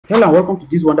Hello and welcome to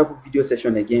this wonderful video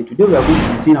session again. Today we are going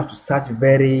to be seeing how to start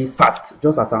very fast.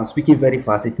 Just as I'm speaking very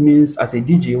fast, it means as a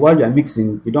DJ, while you are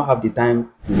mixing, you don't have the time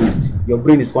to waste. Your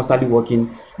brain is constantly working.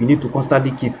 You need to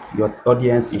constantly keep your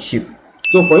audience in shape.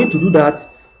 So for you to do that,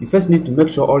 you first need to make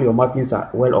sure all your mappings are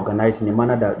well organized in a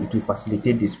manner that it will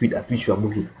facilitate the speed at which you are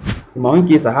moving. In my own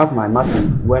case, I have my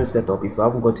mapping well set up. If you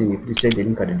haven't gotten it, please check the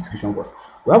link at the description box.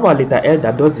 We have our letter L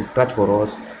that does the scratch for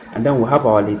us, and then we have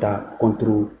our letter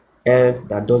Control L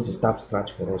that does the start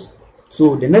scratch for us.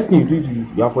 So the next thing you do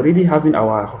is you have already having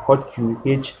our hot cue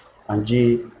H and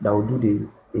J that will do the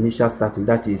initial starting.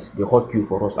 That is the hot cue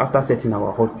for us. After setting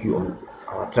our hot cue on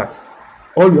our tracks,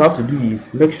 all you have to do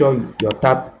is make sure your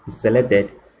tab is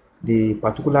selected. The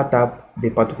particular tab,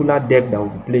 the particular deck that will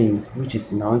be playing, which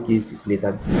is in our case is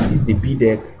the B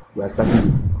deck we are starting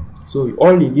with. So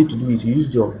all you need to do is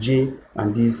use your J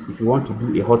and this if you want to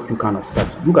do a hot cue kind of start.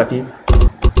 Look at it.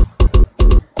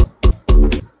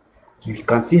 You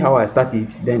can see how I started.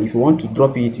 Then if you want to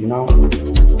drop it,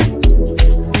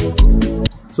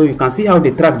 so you can see how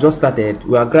the track just started.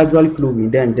 We are gradually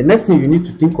flowing. Then the next thing you need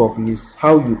to think of is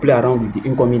how you play around with the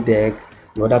incoming deck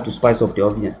in order to spice up the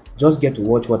audience. Just get to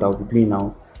watch what I'll be doing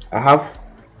now. I have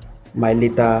my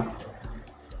letter,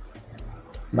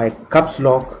 my caps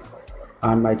lock,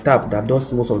 and my tab that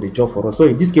does most of the job for us. So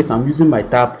in this case, I'm using my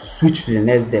tab to switch to the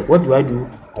next deck. What do?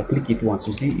 I click it once.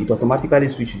 You see, it automatically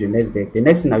switches to the next deck. The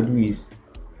next thing I do is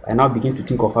I now begin to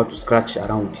think of how to scratch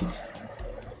around with it.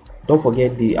 Don't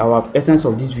forget, our essence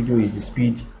of this video is the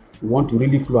speed. You want to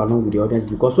really flow along with the audience,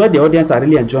 because when the audience are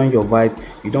really enjoying your vibe,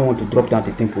 you don't want to drop down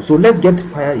the tempo. So let's get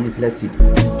fire it. Let's see.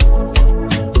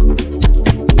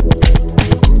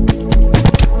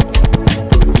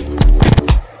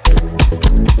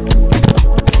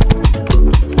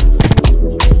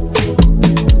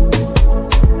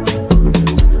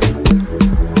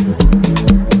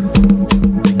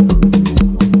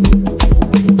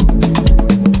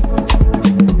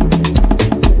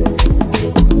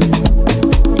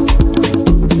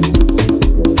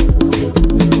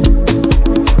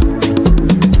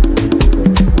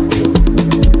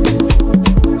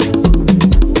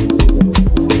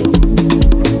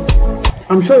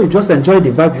 I'm sure you just enjoyed the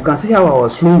vibe. You can see how I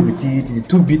was flowing with it. The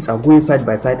two beats are going side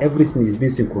by side. Everything is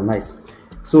being synchronized.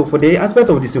 So for the aspect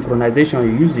of the synchronization,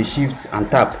 you use the shift and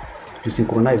tap to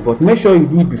synchronize, but make sure you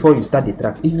do it before you start the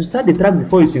track. If you start the track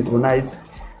before you synchronize,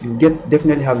 you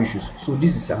definitely have issues. So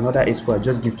this is another expo I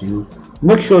just give to you.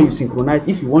 Make sure you synchronize.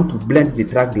 If you want to blend the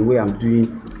track the way I'm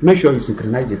doing, make sure you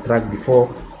synchronize the track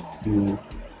before you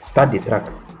start the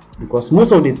track, because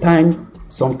most of the time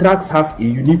some tracks have a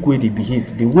unique way they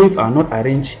behave. The waves are not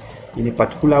arranged in a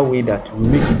particular way that will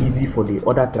make it easy for the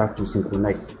other track to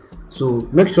synchronize. So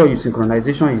make sure your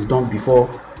synchronization is done before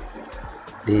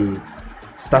the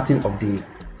starting of the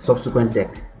subsequent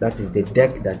deck. That is the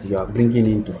deck that you are bringing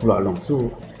in to flow along. So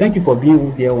thank you for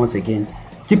being there once again.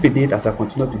 Keep a date as I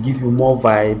continue to give you more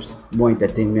vibes, more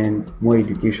entertainment, more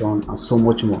education, and so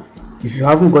much more. If you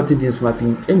haven't gotten this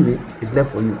mapping, anyway, it's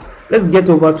left for you. Let's get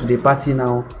over to the party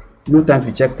now. No time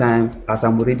to check time as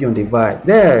I'm already on the vibe.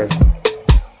 Yes.